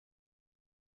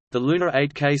The Lunar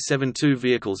 8K-72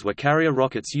 vehicles were carrier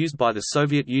rockets used by the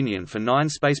Soviet Union for 9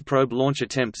 space probe launch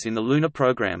attempts in the lunar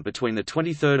program between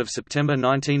 23 September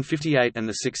 1958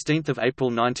 and 16 April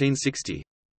 1960.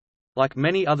 Like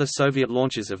many other Soviet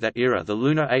launches of that era, the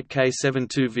Lunar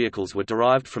 8K-72 vehicles were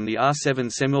derived from the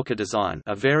R-7 Semyorka design,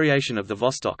 a variation of the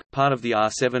Vostok, part of the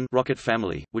R-7 rocket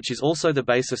family, which is also the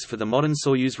basis for the modern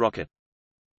Soyuz rocket.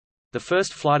 The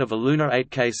first flight of a Lunar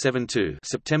 8K-72,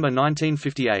 September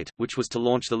 1958, which was to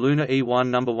launch the Lunar E-1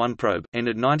 No. 1 probe,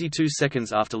 ended 92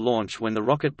 seconds after launch when the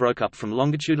rocket broke up from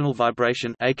longitudinal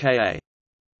vibration, aka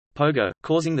pogo,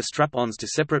 causing the strap-ons to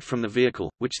separate from the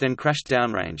vehicle, which then crashed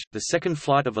downrange. The second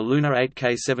flight of a Lunar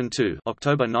 8K-72,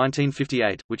 October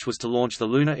 1958, which was to launch the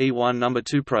Lunar E-1 No.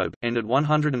 2 probe, ended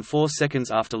 104 seconds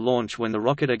after launch when the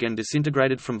rocket again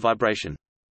disintegrated from vibration.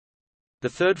 The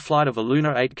third flight of a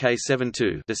Lunar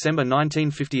 8K-72, December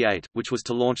 1958, which was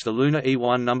to launch the Lunar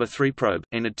E-1 No. 3 probe,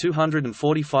 ended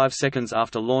 245 seconds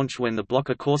after launch when the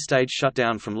blocker core stage shut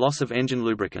down from loss of engine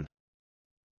lubricant.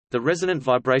 The resonant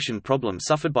vibration problem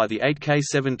suffered by the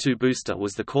 8K-72 booster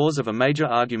was the cause of a major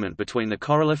argument between the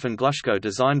Korolev and Glushko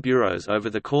design bureaus over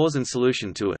the cause and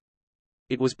solution to it.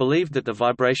 It was believed that the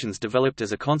vibrations developed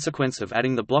as a consequence of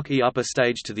adding the Block E upper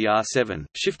stage to the R-7,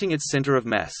 shifting its center of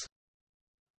mass.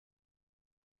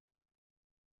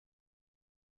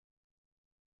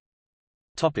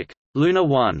 Luna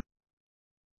 1.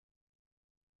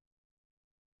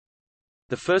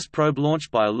 The first probe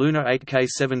launched by a Lunar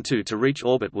 8K-72 to reach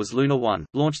orbit was Luna 1,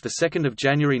 launched 2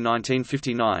 January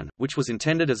 1959, which was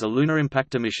intended as a lunar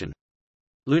impactor mission.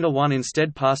 Luna 1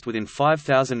 instead passed within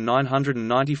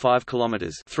 5,995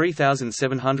 kilometers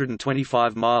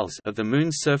 (3,725 miles) of the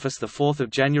Moon's surface 4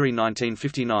 January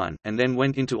 1959, and then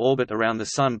went into orbit around the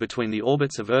Sun between the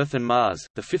orbits of Earth and Mars.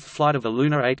 The fifth flight of a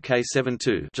Lunar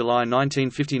 8K-72, July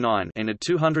 1959, ended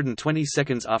 220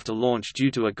 seconds after launch due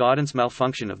to a guidance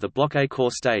malfunction of the Block A core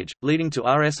stage, leading to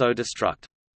RSO destruct.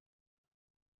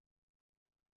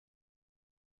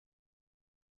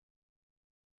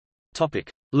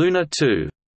 Luna 2.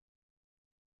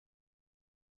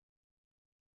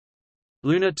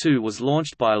 Luna 2 was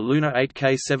launched by a Lunar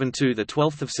 8K-72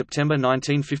 12 September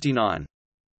 1959.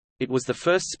 It was the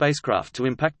first spacecraft to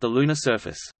impact the lunar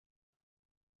surface.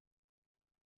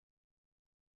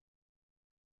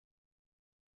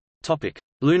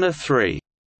 Luna 3.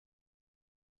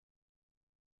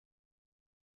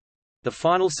 The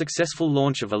final successful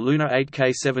launch of a Lunar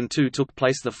 8K-72 took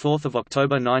place 4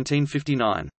 October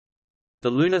 1959. The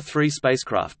Luna 3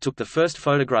 spacecraft took the first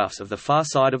photographs of the far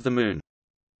side of the Moon.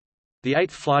 The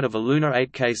eighth flight of a Lunar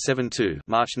 8K-72,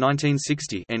 March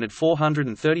 1960, ended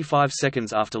 435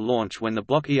 seconds after launch when the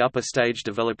Block E upper stage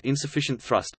developed insufficient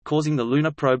thrust, causing the lunar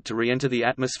probe to re-enter the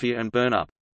atmosphere and burn up.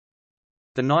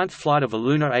 The ninth flight of a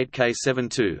Lunar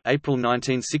 8K-72, April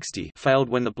 1960, failed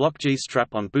when the Block G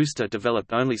strap-on booster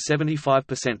developed only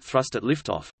 75% thrust at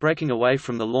liftoff, breaking away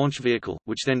from the launch vehicle,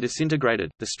 which then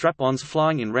disintegrated, the strap-ons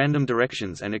flying in random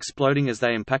directions and exploding as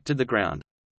they impacted the ground.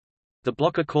 The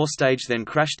blocker core stage then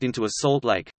crashed into a salt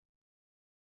lake.